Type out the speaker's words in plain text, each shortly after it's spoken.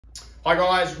Hi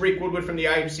guys, Rick Woodward from the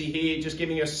agency here, just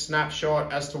giving you a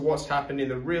snapshot as to what's happened in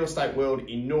the real estate world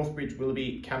in Northbridge,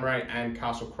 Willoughby, Cammeray and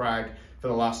Castlecrag for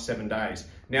the last 7 days.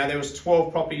 Now there was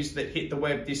 12 properties that hit the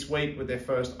web this week, with their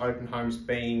first open homes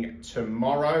being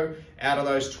tomorrow. Out of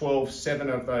those 12,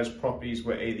 7 of those properties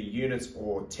were either units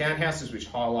or townhouses, which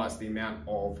highlights the amount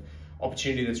of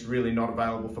opportunity that's really not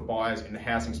available for buyers in the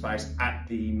housing space at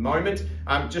the moment.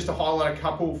 Just to highlight a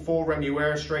couple, 4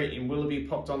 Remuera Street in Willoughby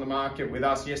popped on the market with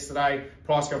us yesterday.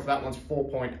 Price go for that one's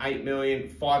 4.8 million,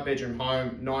 5-bedroom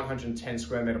home, 910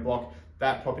 square metre block.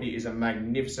 That property is a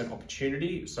magnificent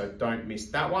opportunity, so don't miss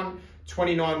that one.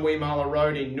 29 Weemarla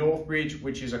Road in Northbridge,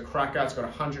 which is a cracker. It's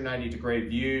got 180-degree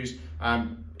views.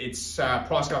 Its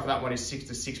price go for that one is 6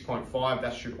 to 6.5.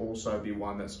 That should also be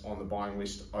one that's on the buying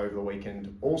list over the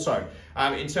weekend also.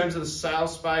 In terms of the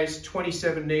sales space,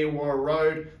 27 Neowara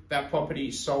Road, that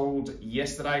property sold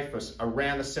yesterday for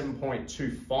around the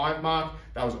 7.25 mark.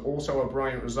 That was also a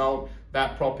brilliant result.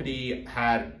 That property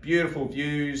had beautiful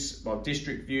views, well,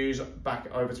 district views back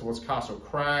over towards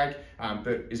Castlecrag,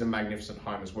 but is a magnificent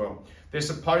home as well. There's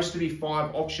supposed to be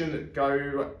 5 auctions that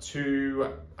go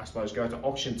to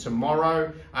auction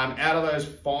tomorrow. Out of those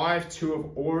 5, 2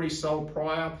 have already sold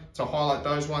prior. To highlight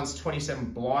those ones,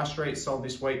 27 Bligh Street sold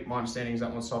this week. My understanding is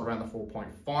that one sold around the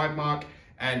 4.5 mark.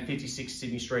 And 56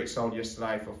 Sydney Street sold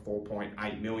yesterday for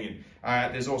 4.8 million.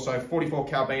 There's also 44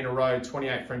 Calbina Road,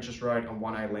 28 Frenchs Road, and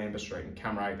 1A Lambert Street in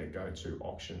Cammeray that go to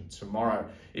auction tomorrow.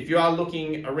 If you are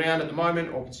looking around at the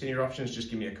moment or consider your options, just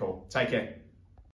give me a call. Take care.